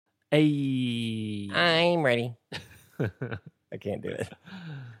Hey. I'm ready. I can't do it.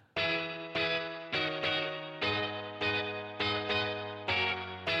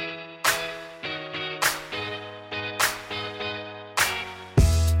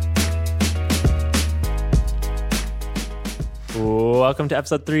 Welcome to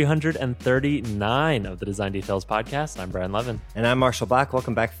episode 339 of the Design Details Podcast. I'm Brian Levin. And I'm Marshall Black.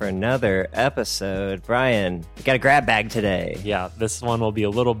 Welcome back for another episode. Brian, we got a grab bag today. Yeah, this one will be a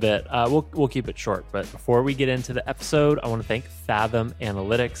little bit, we'll keep it short. But before we get into the episode, I want to thank Fathom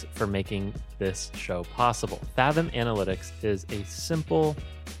Analytics for making this show possible. Fathom Analytics is a simple,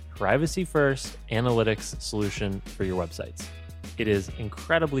 privacy-first analytics solution for your websites. It is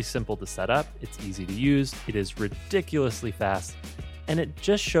incredibly simple to set up, it's easy to use, it is ridiculously fast, and it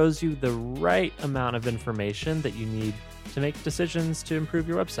just shows you the right amount of information that you need to make decisions to improve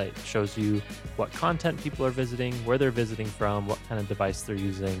your website. It shows you what content people are visiting, where they're visiting from, what kind of device they're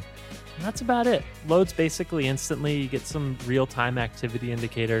using, and that's about it. Loads basically instantly, you get some real-time activity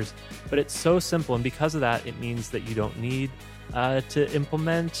indicators, but it's so simple, and because of that, it means that you don't need to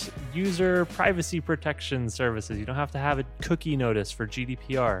implement user privacy protection services. You don't have to have a cookie notice for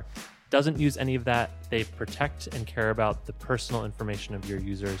GDPR. Doesn't use any of that. They protect and care about the personal information of your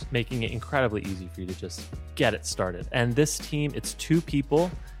users, making it incredibly easy for you to just get it started. And this team, it's 2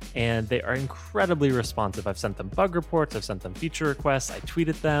 people, and they are incredibly responsive. I've sent them bug reports, I've sent them feature requests, I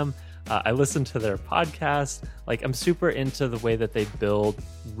tweeted them, I listened to their podcast. Like, I'm super into the way that they build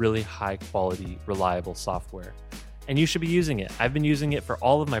really high quality, reliable software. And you should be using it. I've been using it for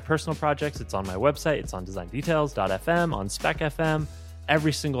all of my personal projects. It's on my website. It's on designdetails.fm, on SpecFM.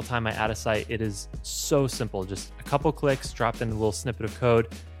 Every single time I add a site, it is so simple. Just a couple clicks, drop in a little snippet of code,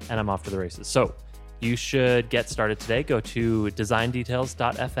 and I'm off to the races. So you should get started today. Go to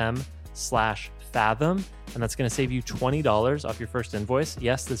designdetails.fm/fathom, and that's going to save you $20 off your first invoice.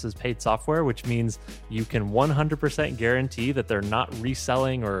 Yes, this is paid software, which means you can 100% guarantee that they're not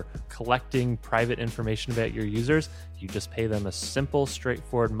reselling or collecting private information about your users. You just pay them a simple,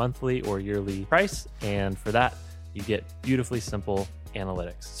 straightforward monthly or yearly price, and for that, you get beautifully simple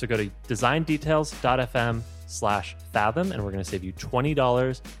analytics. So go to designdetails.fm/fathom, and we're going to save you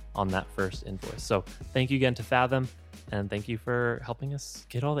 $20 on that first invoice. So thank you again to Fathom. And thank you for helping us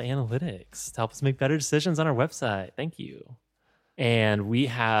get all the analytics to help us make better decisions on our website. Thank you. And we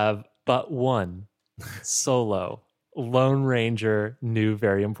have but one solo Lone Ranger new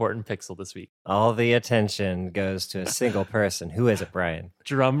very important pixel this week. All the attention goes to a single person. Who is it, Brian?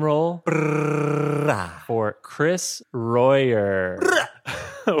 Drum roll for Chris Royer.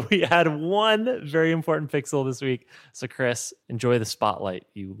 We had one very important pixel this week. So Chris, enjoy the spotlight,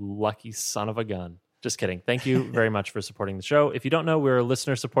 you lucky son of a gun. Just kidding. Thank you very much for supporting the show. If you don't know, we're a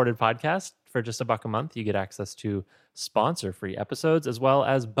listener-supported podcast. For just $1 a month, you get access to sponsor-free episodes as well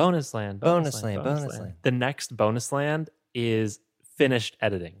as Bonus Land. Bonus Land. The next Bonus Land is finished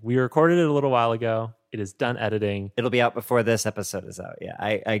editing. We recorded it a little while ago. It is done editing. It'll be out before this episode is out. Yeah,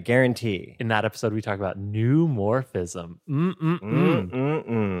 I guarantee. In that episode, we talk about new morphism.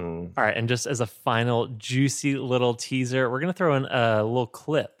 All right, and just as a final juicy little teaser, we're going to throw in a little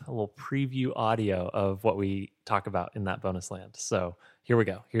clip, a little preview audio of what we talk about in that Bonus Land. So here we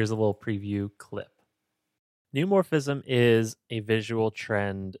go. Here's a little preview clip. New morphism is a visual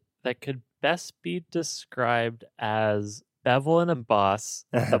trend that could best be described as bevel and emboss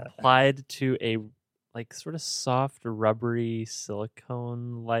applied to a like sort of soft, rubbery,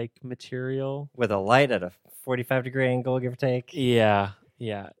 silicone-like material. With a light at a 45-degree angle, give or take. Yeah.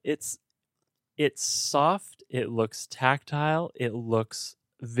 It's soft. It looks tactile. It looks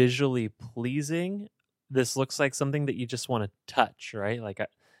visually pleasing. This looks like something that you just want to touch, right? Like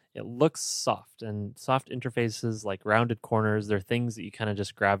it looks soft, and soft interfaces like rounded corners, they're things that you kind of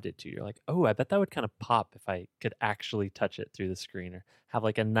just grabbed it to. You're like, oh, I bet that would kind of pop if I could actually touch it through the screen or have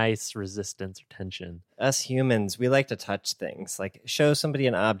like a nice resistance or tension. Us humans, we like to touch things. Like show somebody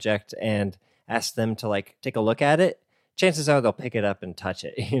an object and ask them to like take a look at it. Chances are they'll pick it up and touch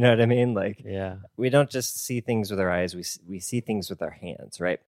it. You know what I mean? Like, yeah, we don't just see things with our eyes. We see things with our hands,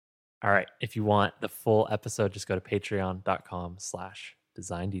 right? All right. If you want the full episode, just go to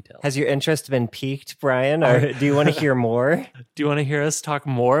patreon.com/design details. Has your interest been piqued, Brian? Or do you want to hear more? Do you want to hear us talk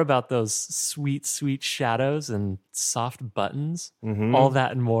more about those sweet, sweet shadows and soft buttons? Mm-hmm. All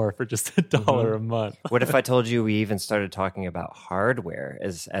that and more for just $1 a month. What if I told you we even started talking about hardware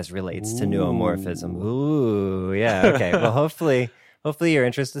as relates to neomorphism? Ooh, yeah. Okay. Well, hopefully your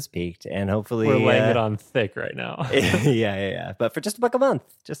interest is piqued, and hopefully we're laying it on thick right now. Yeah. But for just $1 a month,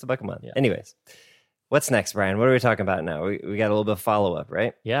 Yeah. Anyways, what's next, Brian? What are we talking about now? We got a little bit of follow-up,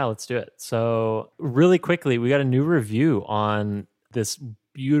 right? Yeah, let's do it. So really quickly, we got a new review on this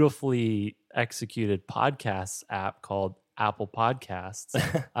beautifully executed podcasts app called Apple Podcasts.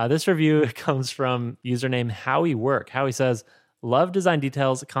 This review comes from username Howie Work. Howie says, love design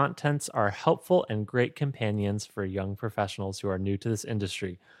details. Contents are helpful and great companions for young professionals who are new to this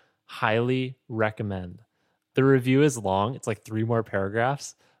industry. Highly recommend. The review is long. It's like 3 more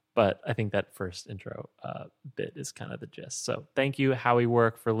paragraphs, but I think that first intro bit is kind of the gist. So thank you, Howie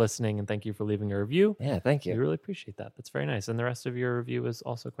Work, for listening, and thank you for leaving a review. Yeah, thank you. We really appreciate that. That's very nice. And the rest of your review is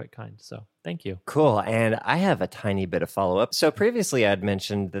also quite kind. So thank you. Cool. And I have a tiny bit of follow-up. So previously I'd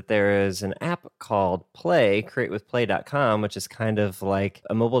mentioned that there is an app called Play, createwithplay.com, which is kind of like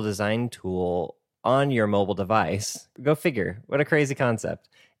a mobile design tool on your mobile device. Go figure. What a crazy concept.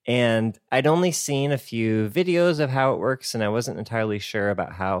 And I'd only seen a few videos of how it works, and I wasn't entirely sure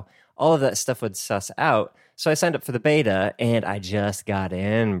about how all of that stuff would suss out. So I signed up for the beta, and I just got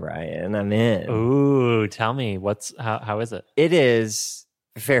in, Brian. I'm in. Ooh, tell me, how is it? It is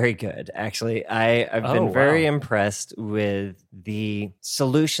very good, actually. I've been very impressed with the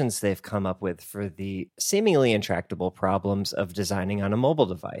solutions they've come up with for the seemingly intractable problems of designing on a mobile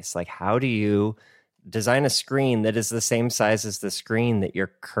device. Like, how do you design a screen that is the same size as the screen that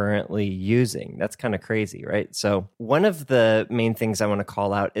you're currently using? That's kind of crazy, right? So one of the main things I want to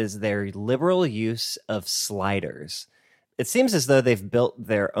call out is their liberal use of sliders. It seems as though they've built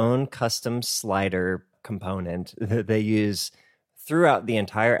their own custom slider component that they use throughout the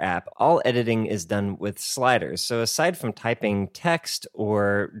entire app. All editing is done with sliders. So aside from typing text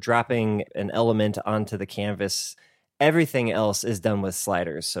or dropping an element onto the canvas, everything else is done with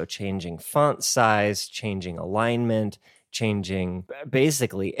sliders. So changing font size, changing alignment, changing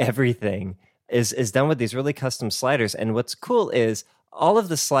basically everything is done with these really custom sliders. And what's cool is all of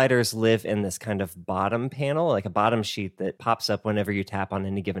the sliders live in this kind of bottom panel, like a bottom sheet that pops up whenever you tap on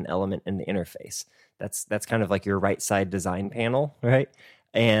any given element in the interface. That's kind of like your right side design panel, right?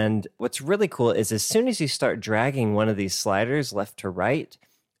 And what's really cool is as soon as you start dragging one of these sliders left to right,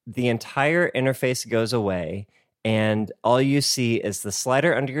 the entire interface goes away. And all you see is the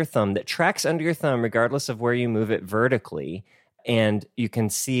slider under your thumb that tracks under your thumb regardless of where you move it vertically. And you can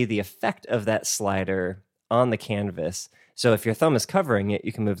see the effect of that slider on the canvas. So if your thumb is covering it,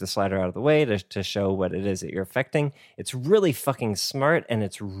 you can move the slider out of the way to show what it is that you're affecting. It's really fucking smart, and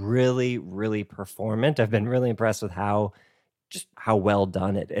it's really, really performant. I've been really impressed with how well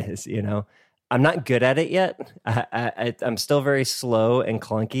done it is, you know? I'm not good at it yet. I'm still very slow and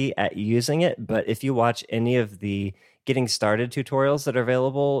clunky at using it. But if you watch any of the getting started tutorials that are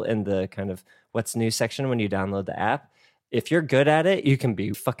available in the kind of what's new section when you download the app, if you're good at it, you can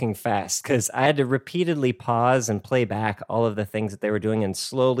be fucking fast. Because I had to repeatedly pause and play back all of the things that they were doing and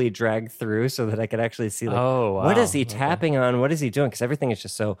slowly drag through so that I could actually see, like, what is he tapping on? What is he doing? Because everything is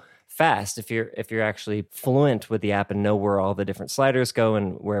just so fast. If you're actually fluent with the app and know where all the different sliders go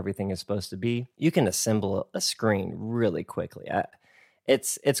and where everything is supposed to be, you can assemble a screen really quickly.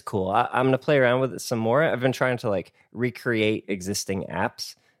 It's cool. I'm going to play around with it some more. I've been trying to like recreate existing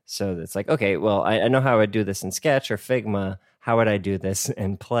apps. So it's like, okay, well, I know how I would do this in Sketch or Figma. How would I do this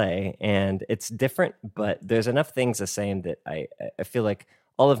in Play? And it's different, but there's enough things the same that I feel like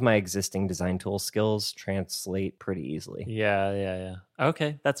all of my existing design tool skills translate pretty easily. Yeah.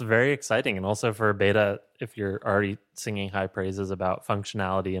 Okay, that's very exciting. And also for beta, if you're already singing high praises about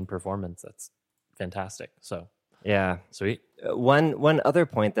functionality and performance, that's fantastic. So yeah, sweet. One other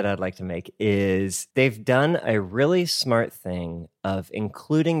point that I'd like to make is they've done a really smart thing of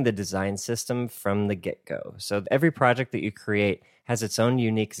including the design system from the get-go. So every project that you create has its own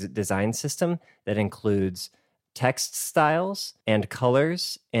unique design system that includes text styles and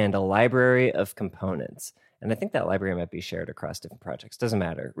colors and a library of components. And I think that library might be shared across different projects. Doesn't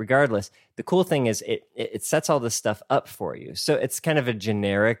matter. Regardless, the cool thing is it sets all this stuff up for you. So it's kind of a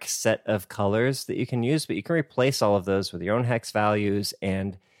generic set of colors that you can use, but you can replace all of those with your own hex values.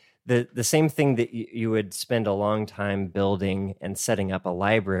 And the same thing that you would spend a long time building and setting up a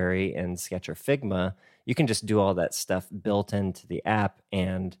library in Sketch or Figma, you can just do all that stuff built into the app,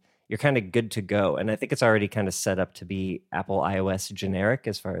 and you're kind of good to go. And I think it's already kind of set up to be Apple iOS generic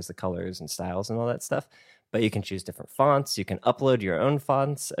as far as the colors and styles and all that stuff. But you can choose different fonts. You can upload your own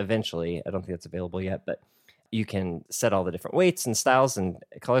fonts eventually. I don't think that's available yet, but you can set all the different weights and styles and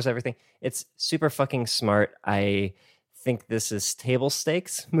colors, everything. It's super fucking smart. I think this is table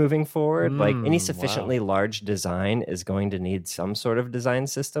stakes moving forward. Like any sufficiently large design is going to need some sort of design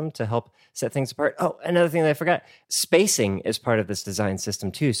system to help set things apart. Oh, another thing that I forgot, spacing is part of this design system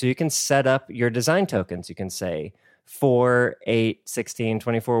too. So you can set up your design tokens. You can say 4, 8, 16,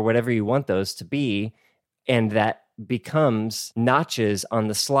 24, whatever you want those to be. And that becomes notches on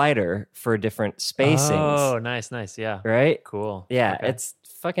the slider for different spacings. Oh, nice. Yeah. Right? Cool. Yeah, okay. It's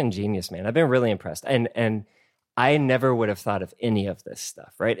fucking genius, man. I've been really impressed. And I never would have thought of any of this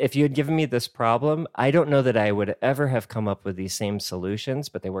stuff, right? If you had given me this problem, I don't know that I would ever have come up with these same solutions,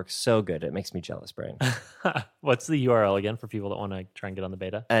 but they work so good. It makes me jealous, Brian. What's the URL again for people that want to try and get on the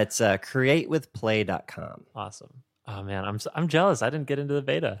beta? It's createwithplay.com. Awesome. Oh man, I'm jealous. I didn't get into the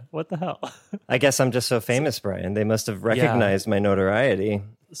beta. What the hell? I guess I'm just so famous, Brian. They must have recognized my notoriety.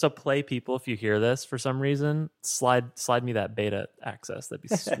 So Play people, if you hear this for some reason, slide me that beta access. That'd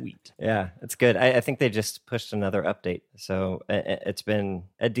be sweet. Yeah, it's good. I think they just pushed another update, so it's been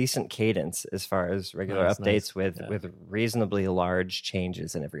a decent cadence as far as regular updates with reasonably large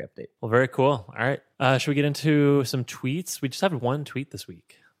changes in every update. Well, very cool. All right, should we get into some tweets? We just have one tweet this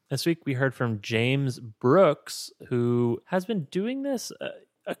week. This week we heard from James Brooks, who has been doing this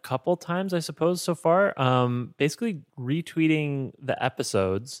a couple times, I suppose, so far. Basically retweeting the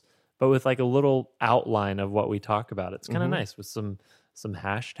episodes, but with like a little outline of what we talk about. It's kind of nice with some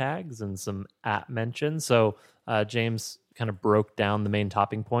hashtags and some @ mentions. So James kind of broke down the main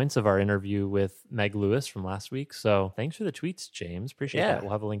topping points of our interview with Meg Lewis from last week. So thanks for the tweets, James. Appreciate that.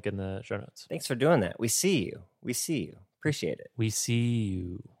 We'll have a link in the show notes. Thanks for doing that. We see you. Appreciate it. We see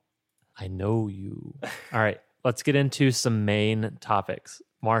you. I know you. All right, let's get into some main topics.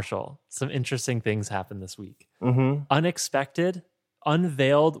 Marshall, some interesting things happened this week. Unexpected,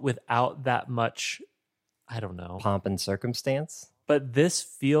 unveiled without that much, I don't know, pomp and circumstance. But this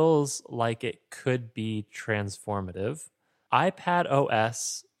feels like it could be transformative. iPad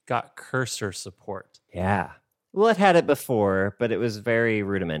OS got cursor support. Yeah. Well, it had it before, but it was very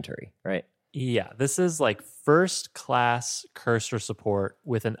rudimentary, right? Yeah, this is like first-class cursor support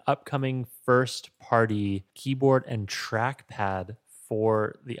with an upcoming first-party keyboard and trackpad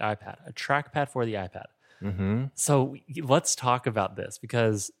for the iPad. A trackpad for the iPad. So let's talk about this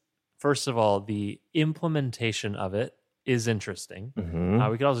because, first of all, the implementation of it is interesting.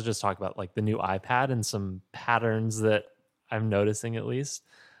 We could also just talk about like the new iPad and some patterns that I'm noticing at least.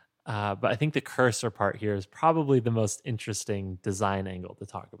 But I think the cursor part here is probably the most interesting design angle to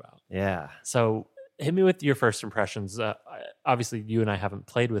talk about. Yeah. So hit me with your first impressions. Obviously, you and I haven't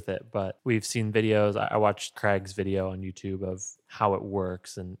played with it, but we've seen videos. I watched Craig's video on YouTube of how it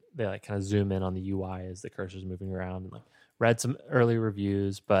works, and they like kind of zoom in on the UI as the cursor's moving around, and like read some early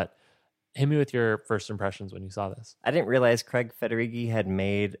reviews. But hit me with your first impressions when you saw this. I didn't realize Craig Federighi had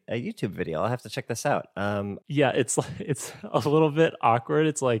made a YouTube video. I'll have to check this out. Yeah, it's a little bit awkward.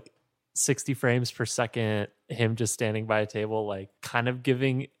 It's like 60 frames per second, him just standing by a table, like kind of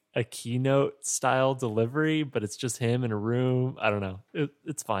giving a keynote style delivery, but it's just him in a room. I don't know.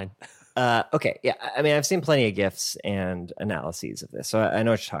 It's fine. Okay. Yeah. I mean, I've seen plenty of GIFs and analyses of this, so I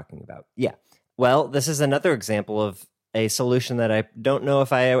know what you're talking about. Yeah. Well, this is another example of a solution that I don't know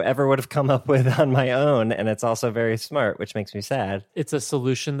if I ever would have come up with on my own, and it's also very smart, which makes me sad. It's a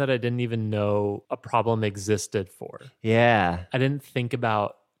solution that I didn't even know a problem existed for. Yeah. I didn't think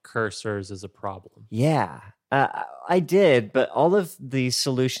about cursors as a problem. Yeah. I did, but all of the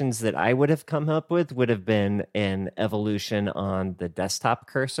solutions that I would have come up with would have been an evolution on the desktop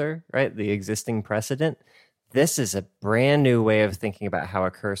cursor, right? The existing precedent. This is a brand new way of thinking about how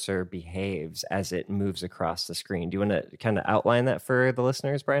a cursor behaves as it moves across the screen. Do you want to kind of outline that for the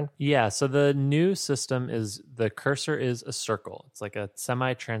listeners, Brian? Yeah, so the new system is the cursor is a circle. It's like a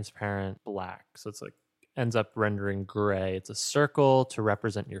semi-transparent black. So it's like ends up rendering gray. It's a circle to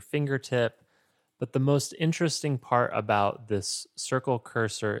represent your fingertip. But the most interesting part about this circle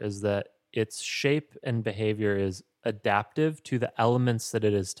cursor is that its shape and behavior is adaptive to the elements that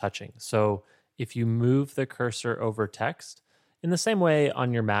it is touching. So if you move the cursor over text, in the same way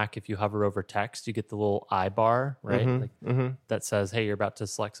on your Mac, if you hover over text, you get the little I bar, right? That says, hey, you're about to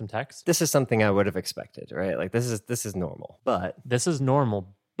select some text. This is something I would have expected, right? Like this is normal. But this is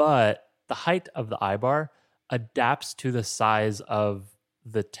normal, but the height of the I bar adapts to the size of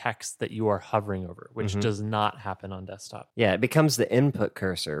the text that you are hovering over, which does not happen on desktop. Yeah, it becomes the input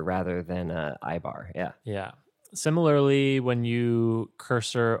cursor rather than an I bar. Yeah. Yeah. Similarly, when you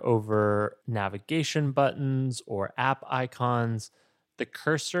cursor over navigation buttons or app icons, the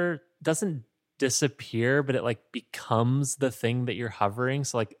cursor doesn't disappear, but it like becomes the thing that you're hovering.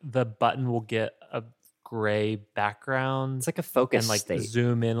 So like the button will get a gray background. It's like a focus and like state.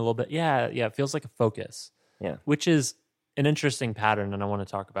 Zoom in a little bit. Yeah, it feels like a focus. Yeah. Which is an interesting pattern, and I want to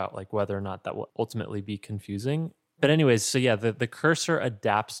talk about like whether or not that will ultimately be confusing. But anyways, so yeah, the cursor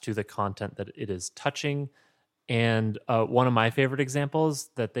adapts to the content that it is touching. And one of my favorite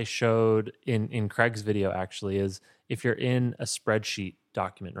examples that they showed in Craig's video actually is if you're in a spreadsheet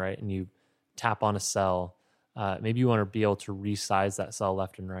document, right, and you tap on a cell, maybe you want to be able to resize that cell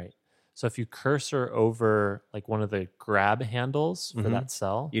left and right. So if you cursor over like one of the grab handles for that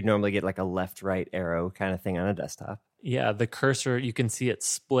cell, you'd normally get like a left-right arrow kind of thing on a desktop. Yeah, the cursor, you can see it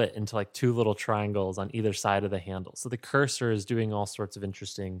split into like two little triangles on either side of the handle. So the cursor is doing all sorts of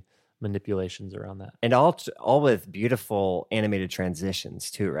interesting manipulations around that. And all with beautiful animated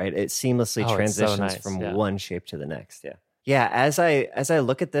transitions too, right? It seamlessly transitions so nice. From one shape to the next. Yeah. Yeah, as I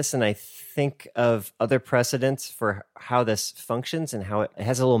look at this and I think of other precedents for how this functions and how it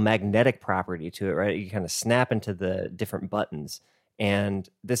has a little magnetic property to it, right? You kind of snap into the different buttons. And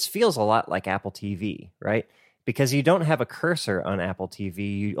this feels a lot like Apple TV, right? Because you don't have a cursor on Apple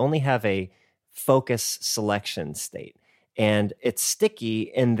TV, you only have a focus selection state. And it's sticky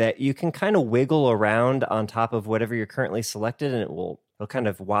in that you can kind of wiggle around on top of whatever you're currently selected, and it'll kind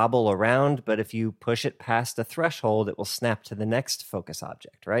of wobble around. But if you push it past a threshold, it will snap to the next focus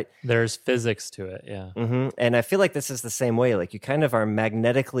object, right? There's physics to it, yeah. And I feel like this is the same way. Like you kind of are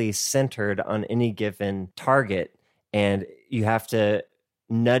magnetically centered on any given target, and you have to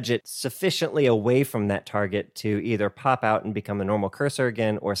nudge it sufficiently away from that target to either pop out and become a normal cursor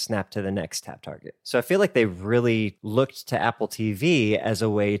again or snap to the next tap target. So I feel like they really looked to Apple TV as a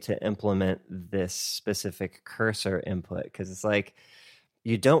way to implement this specific cursor input, because it's like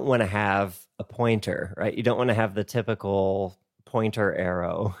you don't want to have a pointer, right? You don't want to have the typical pointer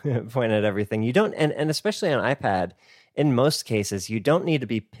arrow point at everything. You don't, and especially on iPad, in most cases, you don't need to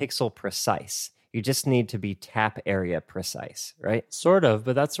be pixel precise. You just need to be tap area precise, right? Sort of,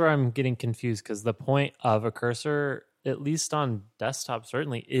 but that's where I'm getting confused, because the point of a cursor, at least on desktop,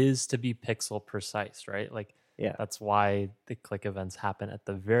 certainly is to be pixel precise, right? Like, yeah, that's why the click events happen at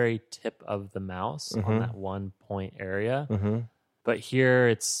the very tip of the mouse on that one point area. But here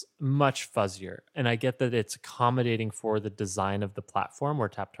it's much fuzzier. And I get that it's accommodating for the design of the platform where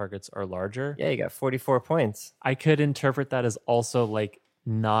tap targets are larger. Yeah, you got 44 points. I could interpret that as also like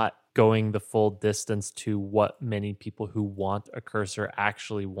not going the full distance to what many people who want a cursor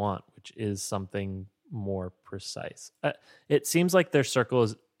actually want, which is something more precise. It seems like their circle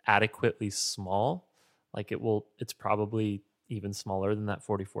is adequately small. Like it's probably even smaller than that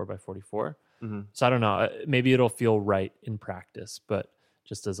 44 by 44. So I don't know. Maybe it'll feel right in practice, but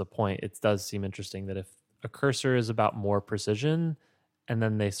just as a point, it does seem interesting that if a cursor is about more precision, and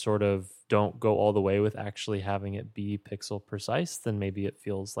then they sort of don't go all the way with actually having it be pixel precise, then maybe it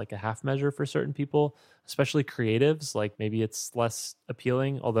feels like a half measure for certain people, especially creatives. Like maybe it's less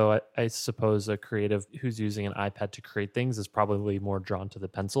appealing, although I suppose a creative who's using an iPad to create things is probably more drawn to the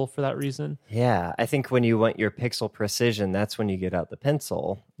pencil for that reason. Yeah, I think when you want your pixel precision, that's when you get out the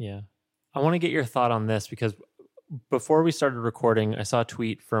pencil. Yeah. I want to get your thought on this, because before we started recording, I saw a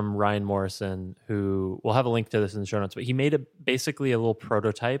tweet from Ryan Morrison, who we'll have a link to this in the show notes, but he made basically a little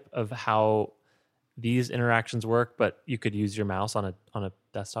prototype of how these interactions work, but you could use your mouse on a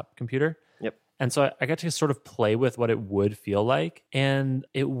desktop computer. Yep. And so I got to sort of play with what it would feel like. And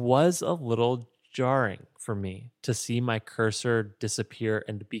it was a little jarring for me to see my cursor disappear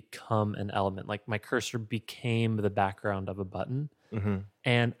and become an element. Like my cursor became the background of a button.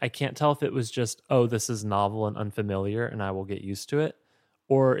 And I can't tell if it was just, oh, this is novel and unfamiliar and I will get used to it,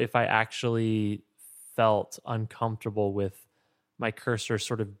 or if I actually felt uncomfortable with my cursor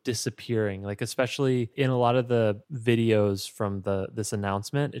sort of disappearing. Like especially in a lot of the videos from this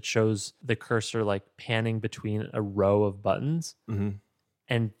announcement, it shows the cursor like panning between a row of buttons.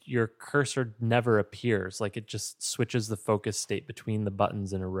 And your cursor never appears. Like it just switches the focus state between the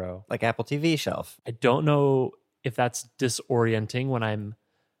buttons in a row. Like Apple TV shelf. I don't know if that's disorienting when I'm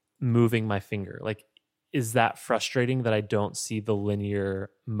moving my finger. Like, is that frustrating that I don't see the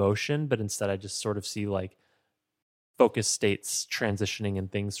linear motion, but instead I just sort of see like focus states transitioning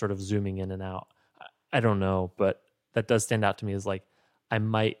and things sort of zooming in and out? I don't know, but that does stand out to me as like, I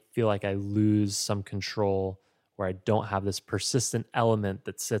might feel like I lose some control where I don't have this persistent element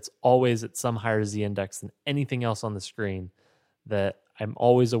that sits always at some higher Z index than anything else on the screen, that I'm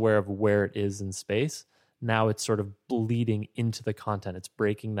always aware of where it is in space. Now it's sort of bleeding into the content. It's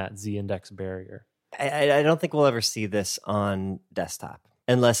breaking that Z index barrier. I don't think we'll ever see this on desktop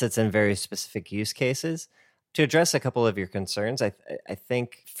unless it's in very specific use cases. To address a couple of your concerns, I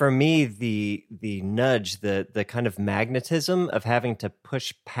think for me, the nudge, the kind of magnetism of having to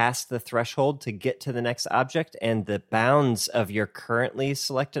push past the threshold to get to the next object, and the bounds of your currently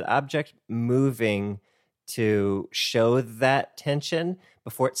selected object moving to show that tension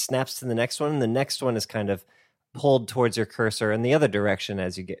before it snaps to the next one. And the next one is kind of pulled towards your cursor in the other direction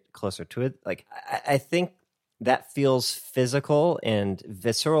as you get closer to it. Like, I think that feels physical and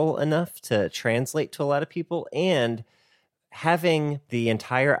visceral enough to translate to a lot of people. And having the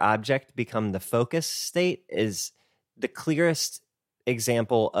entire object become the focus state is the clearest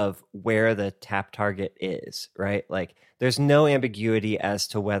example of where the tap target is, right? Like there's no ambiguity as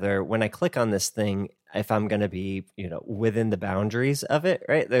to whether when I click on this thing, if I'm going to be, within the boundaries of it,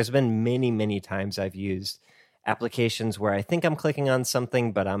 right? There's been many, many times I've used applications where I think I'm clicking on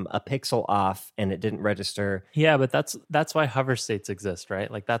something, but I'm a pixel off and it didn't register. Yeah, but that's why hover states exist, right?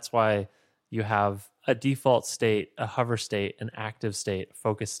 Like that's why you have a default state, a hover state, an active state, a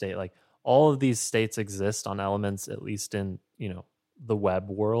focus state. Like all of these states exist on elements, at least in, the web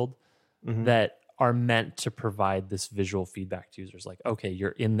world, that are meant to provide this visual feedback to users. Like, okay,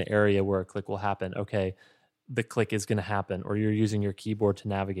 you're in the area where a click will happen. Okay, the click is going to happen, or you're using your keyboard to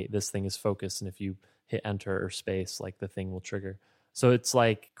navigate. This thing is focused, and if you hit enter or space, like the thing will trigger. So it's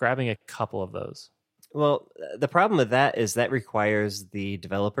like grabbing a couple of those. Well, the problem with that is that requires the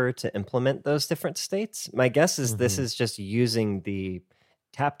developer to implement those different states. My guess is this is just using the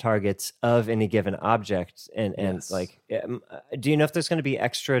tap targets of any given object. And Yes. like, do you know if there's going to be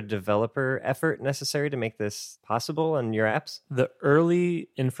extra developer effort necessary to make this possible on your apps? The early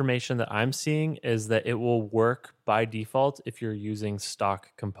information that I'm seeing is that it will work by default if you're using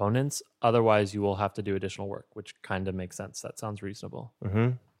stock components. Otherwise, you will have to do additional work, which kind of makes sense. That sounds reasonable.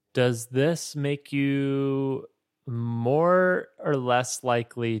 Does this make you more or less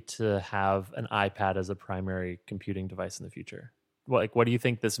likely to have an iPad as a primary computing device in the future? What do you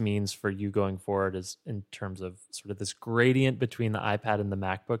think this means for you going forward as in terms of sort of this gradient between the iPad and the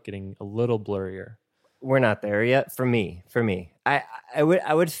MacBook getting a little blurrier? We're not there yet. For me, I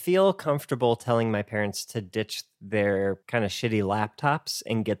would feel comfortable telling my parents to ditch their kind of shitty laptops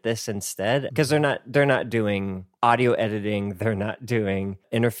and get this instead, because they're not doing audio editing, they're not doing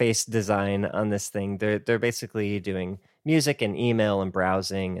interface design on this thing. They're basically doing music and email and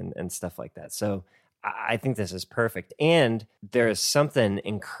browsing and stuff like that. So I think this is perfect. And there's something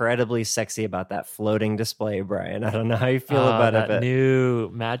incredibly sexy about that floating display, Brian. I don't know how you feel about it. That new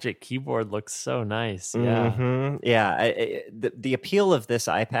Magic Keyboard looks so nice. Yeah. Yeah. The appeal of this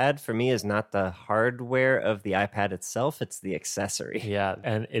iPad for me is not the hardware of the iPad itself, it's the accessory. Yeah.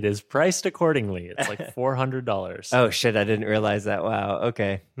 And it is priced accordingly. It's like $400. Oh, shit. I didn't realize that. Wow.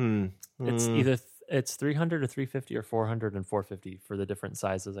 Okay. It's either it's 300 or 350 or 400 and 450 for the different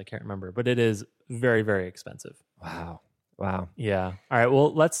sizes. I can't remember, but it is very, very expensive. Wow. Yeah. All right.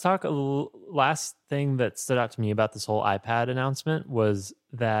 Well, let's talk. Last thing that stood out to me about this whole iPad announcement was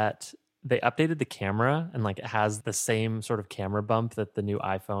that they updated the camera and like it has the same sort of camera bump that the new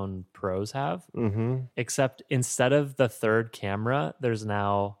iPhone Pros have, except instead of the third camera, there's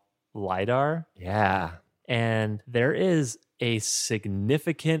now LiDAR. Yeah. And there is a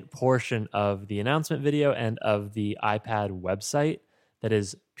significant portion of the announcement video and of the iPad website that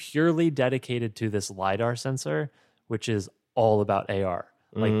is purely dedicated to this LiDAR sensor, which is all about AR.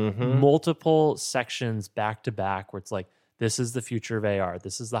 Like multiple sections back to back where it's like, this is the future of AR.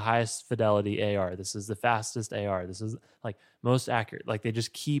 This is the highest fidelity AR. This is the fastest AR. This is like most accurate. Like they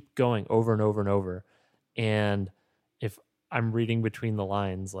just keep going over and over and over. And if I'm reading between the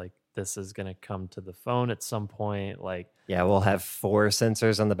lines, like this is going to come to the phone at some point. Like, yeah, we'll have 4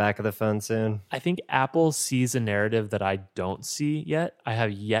 sensors on the back of the phone soon. I think Apple sees a narrative that I don't see yet. I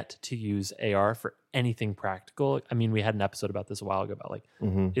have yet to use AR for anything practical. I mean, we had an episode about this a while ago about like,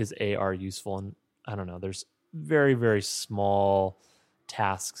 is AR useful? And I don't know, there's very, very small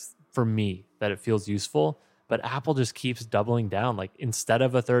tasks for me that it feels useful. But Apple just keeps doubling down. Like instead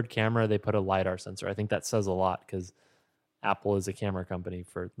of a third camera, they put a LiDAR sensor. I think that says a lot because Apple is a camera company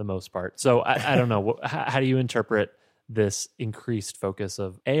for the most part. So I don't know. How do you interpret this increased focus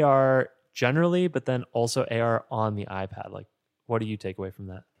of AR generally, but then also AR on the iPad? Like, what do you take away from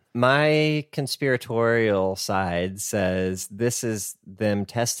that? My conspiratorial side says this is them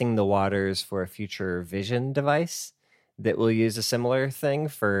testing the waters for a future vision device that will use a similar thing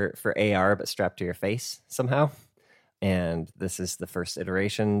for AR, but strapped to your face somehow. And this is the first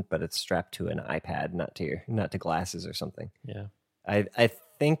iteration, but it's strapped to an iPad, not to glasses or something. Yeah. I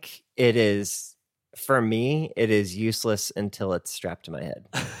think it is, for me, it is useless until it's strapped to my head.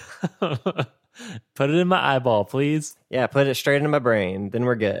 Put it in my eyeball, please. Yeah, put it straight into my brain. Then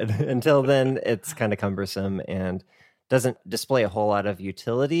we're good. Until then, it's kind of cumbersome and doesn't display a whole lot of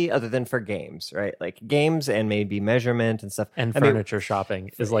utility other than for games, right? Like games and maybe measurement and stuff. And furniture shopping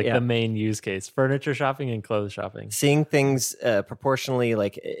is like the main use case. Furniture shopping and clothes shopping. Seeing things proportionally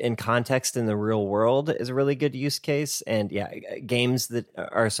like in context in the real world is a really good use case. And yeah, games that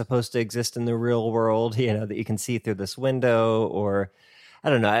are supposed to exist in the real world, that you can see through this window, or I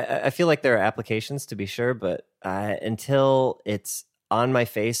don't know. I feel like there are applications to be sure, but until it's on my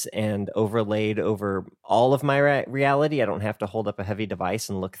face and overlaid over all of my reality. I don't have to hold up a heavy device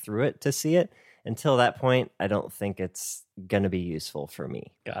and look through it to see it. Until that point, I don't think it's going to be useful for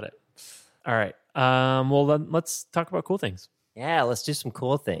me. Got it. All right. Well, then let's talk about cool things. Yeah, let's do some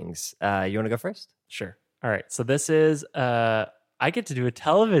cool things. You want to go first? Sure. All right. So this is, I get to do a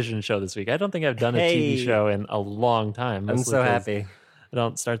television show this week. I don't think I've done a TV show in a long time. I'm so happy. I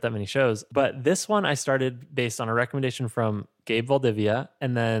don't start that many shows. But this one I started based on a recommendation from Gabe Valdivia.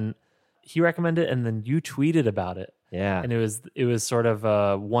 And then he recommended it, and then you tweeted about it. Yeah. And it was sort of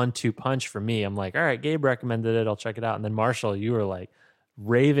a 1-2 punch for me. I'm like, all right, Gabe recommended it. I'll check it out. And then Marshall, you were like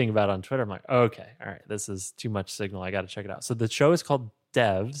raving about it on Twitter. I'm like, okay, all right, this is too much signal. I got to check it out. So the show is called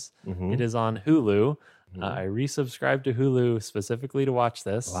Devs. Mm-hmm. It is on Hulu. I resubscribed to Hulu specifically to watch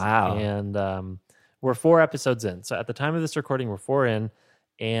this. Wow. And we're 4 episodes in. So at the time of this recording, we're 4 in.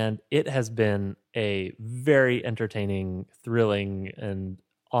 And it has been a very entertaining, thrilling, and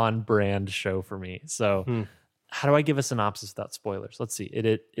on-brand show for me. So how do I give a synopsis without spoilers? Let's see.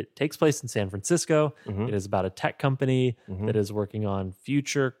 It takes place in San Francisco. Mm-hmm. It is about a tech company that is working on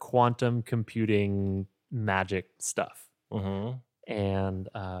future quantum computing magic stuff. Mm-hmm. And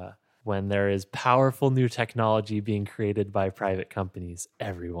when there is powerful new technology being created by private companies,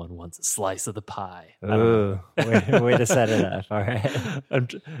 everyone wants a slice of the pie. Ooh, way to set it up. All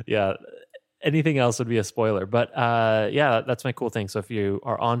right. Yeah. Anything else would be a spoiler. But yeah, that's my cool thing. So if you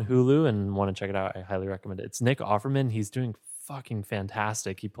are on Hulu and want to check it out, I highly recommend it. It's Nick Offerman. He's doing fucking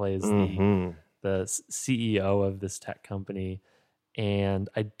fantastic. He plays the CEO of this tech company. And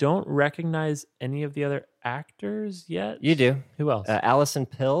I don't recognize any of the other actors yet. You do. Who else? Allison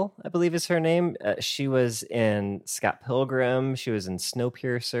Pill, I believe is her name. She was in Scott Pilgrim. She was in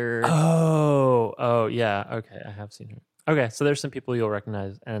Snowpiercer. Oh, yeah. Okay, I have seen her. Okay, so there's some people you'll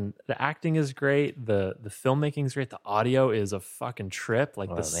recognize, and the acting is great. The filmmaking is great. The audio is a fucking trip.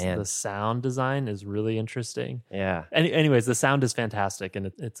 Like the sound design is really interesting. Yeah. Anyways, the sound is fantastic,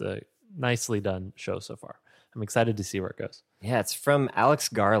 and it's a nicely done show so far. I'm excited to see where it goes. Yeah, it's from Alex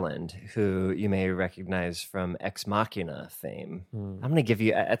Garland, who you may recognize from Ex Machina fame. I'm going to give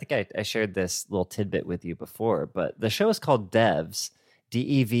you, I think I shared this little tidbit with you before, but the show is called Devs,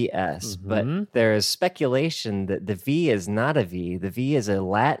 Devs, but there is speculation that the V is not a V. The V is a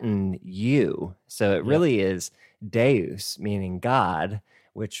Latin U. So it really is Deus, meaning God,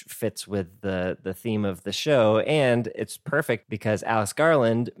 which fits with the theme of the show. And it's perfect because Alex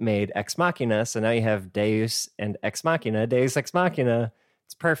Garland made Ex Machina. So now you have Deus and Ex Machina, Deus Ex Machina.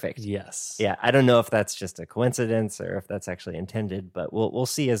 It's perfect. Yes. Yeah. I don't know if that's just a coincidence or if that's actually intended, but we'll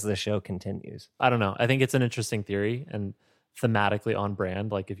see as the show continues. I don't know. I think it's an interesting theory and thematically on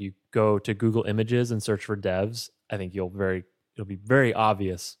brand. Like if you go to Google Images and search for devs, I think it'll be very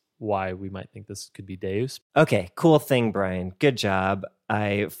obvious why we might think this could be Deus. Okay, cool thing, Brian. Good job.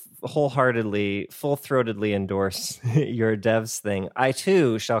 I wholeheartedly, full-throatedly endorse your devs thing. I,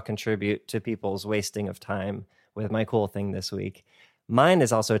 too, shall contribute to people's wasting of time with my cool thing this week. Mine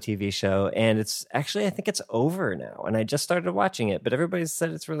is also a TV show, and it's actually, I think it's over now, and I just started watching it, but everybody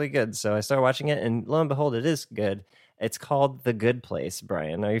said it's really good, so I started watching it, and lo and behold, it is good. It's called The Good Place,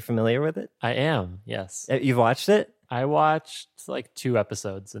 Brian. Are you familiar with it? I am, yes. You've watched it? I watched like 2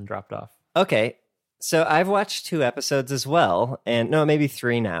 episodes and dropped off. Okay. So I've watched 2 episodes as well, and no, maybe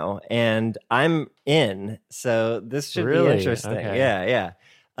 3 now, and I'm in. So this should be interesting. Okay. Yeah.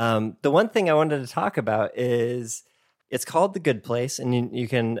 The one thing I wanted to talk about is it's called The Good Place, and you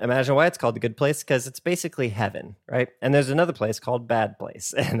can imagine why it's called The Good Place, because it's basically heaven, right? And there's another place called Bad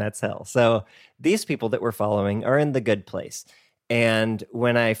Place, and that's hell. So these people that we're following are in The Good Place. And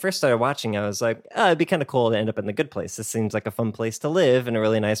when I first started watching, I was like, oh, it'd be kind of cool to end up in the good place. This seems like a fun place to live and a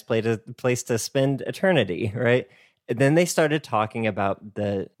really nice place to spend eternity, right? And then they started talking about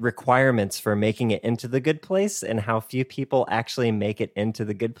the requirements for making it into the good place and how few people actually make it into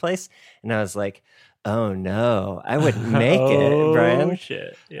the good place. And I was like, oh no, I wouldn't make it, Brian.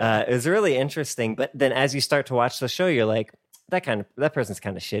 Shit. Yeah. It was really interesting. But then as you start to watch the show, you're like, that person's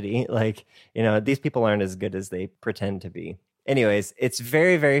kind of shitty. Like, these people aren't as good as they pretend to be. Anyways, it's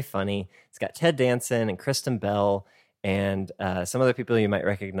very, very funny. It's got Ted Danson and Kristen Bell and some other people you might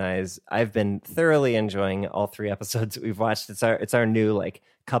recognize. I've been thoroughly enjoying all 3 episodes that we've watched. It's our new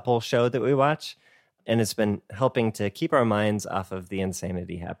couple show that we watch, and it's been helping to keep our minds off of the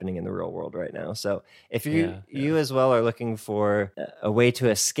insanity happening in the real world right now. So if you as well are looking for a way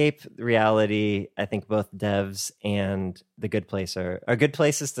to escape reality, I think both Devs and The Good Place are good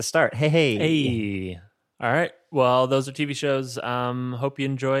places to start. Hey. All right. Well, those are TV shows. Hope you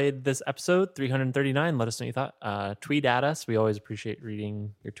enjoyed this episode 339. Let us know what you thought. Tweet at us. We always appreciate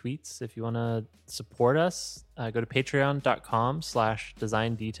reading your tweets. If you want to support us, go to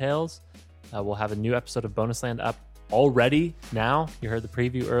patreon.com/design details. We'll have a new episode of Bonus Land up already now. You heard the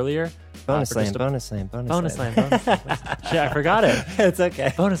preview earlier. Bonus Land. Shit, I forgot it. It's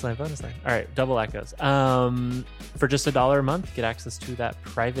okay. Bonus Land. All right, double echoes. For just $1 a month, get access to that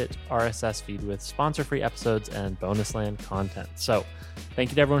private RSS feed with sponsor-free episodes and Bonus Land content. So thank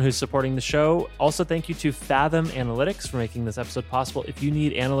you to everyone who's supporting the show. Also, thank you to Fathom Analytics for making this episode possible. If you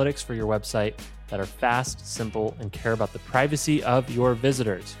need analytics for your website that are fast, simple, and care about the privacy of your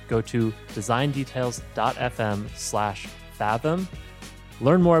visitors, go to designdetails.fm/Fathom.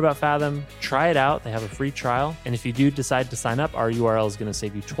 Learn more about Fathom, try it out. They have a free trial. And if you do decide to sign up, our URL is going to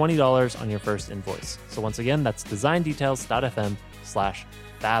save you $20 on your first invoice. So once again, that's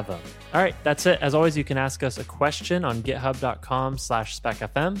designdetails.fm/Fathom. All right, that's it. As always, you can ask us a question on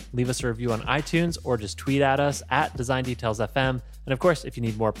github.com/specfm. Leave us a review on iTunes or just tweet at us at designdetailsfm. And of course, if you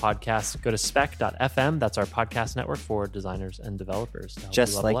need more podcasts, go to spec.fm. That's our podcast network for designers and developers.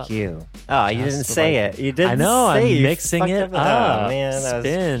 Just like you. Oh, you didn't say it. You didn't. I know. Say I'm mixing it up. Oh, man.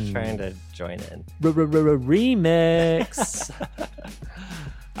 Spin. I was trying to join in. Remix.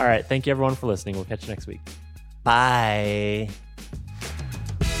 All right. Thank you, everyone, for listening. We'll catch you next week. Bye.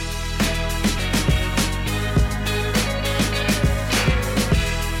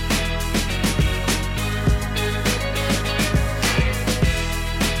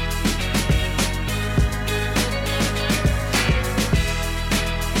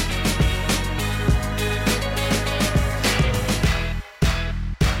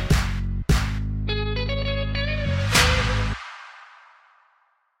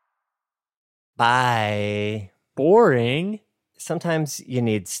 Bye. Boring. Sometimes you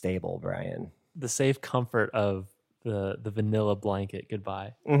need stable, Brian. The safe comfort of the vanilla blanket.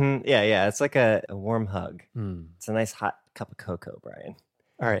 Goodbye. Mm-hmm. Yeah. It's like a warm hug. Mm. It's a nice hot cup of cocoa, Brian.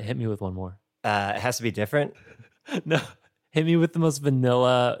 All right, hit me with one more. It has to be different. No, hit me with the most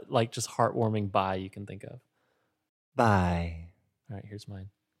vanilla, like just heartwarming bye you can think of. Bye. All right, here's mine.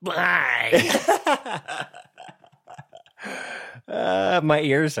 Bye. My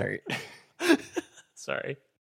ears hurt. Sorry.